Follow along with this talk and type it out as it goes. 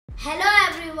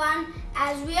everyone,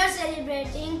 as we are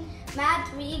celebrating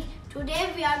Math Week,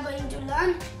 today we are going to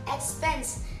learn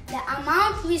expense. The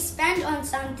amount we spend on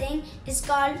something is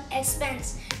called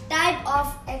expense. Type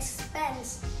of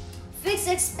expense: fixed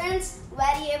expense,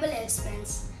 variable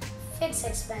expense. Fixed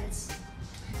expense: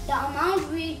 the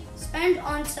amount we spend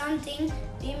on something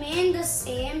remain the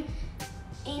same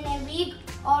in a week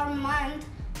or month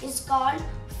is called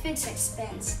fixed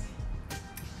expense.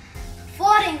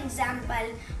 For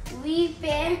example, we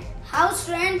pay house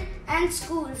rent and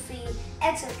school fee,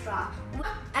 etc.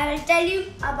 I will tell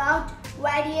you about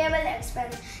variable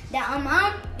expense. The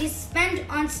amount we spend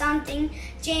on something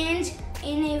change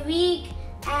in a week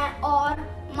or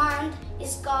month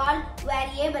is called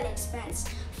variable expense.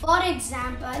 For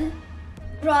example,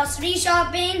 grocery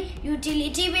shopping,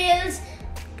 utility bills,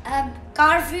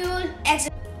 car fuel,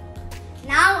 etc.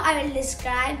 Now I will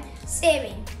describe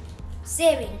saving.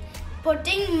 Saving: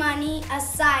 putting money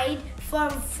aside for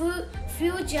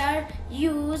future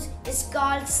use is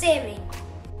called saving.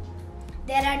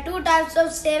 There are two types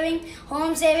of saving: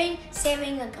 home saving,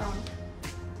 saving account.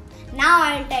 Now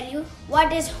I will tell you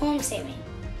what is home saving.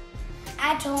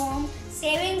 At home,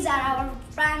 savings are our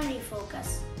primary focus.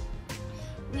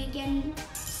 We can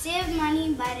save money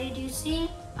by reducing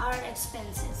our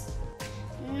expenses.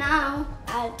 Now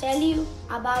I'll tell you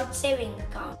about saving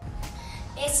account.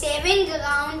 A saving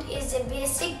account is a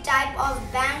basic type of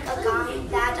bank account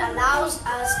that allows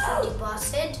us to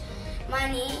deposit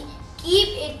money, keep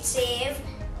it safe,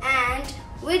 and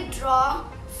withdraw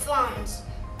funds.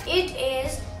 It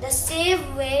is the safe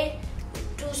way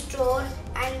to store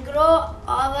and grow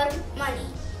our money.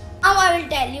 Now I will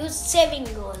tell you saving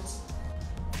goals.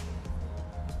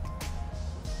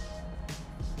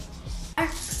 There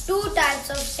are two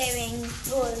types of saving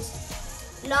goals: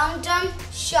 long-term,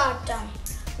 short-term.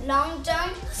 Long-term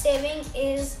saving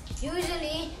is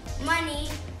usually money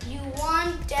you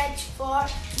won't touch for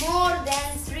more than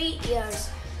 3 years.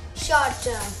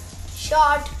 Short-term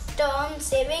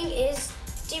saving is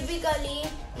typically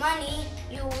money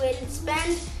you will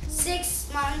spend 6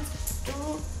 months to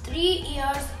 3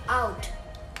 years out.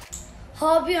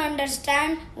 Hope you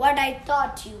understand what I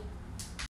taught you.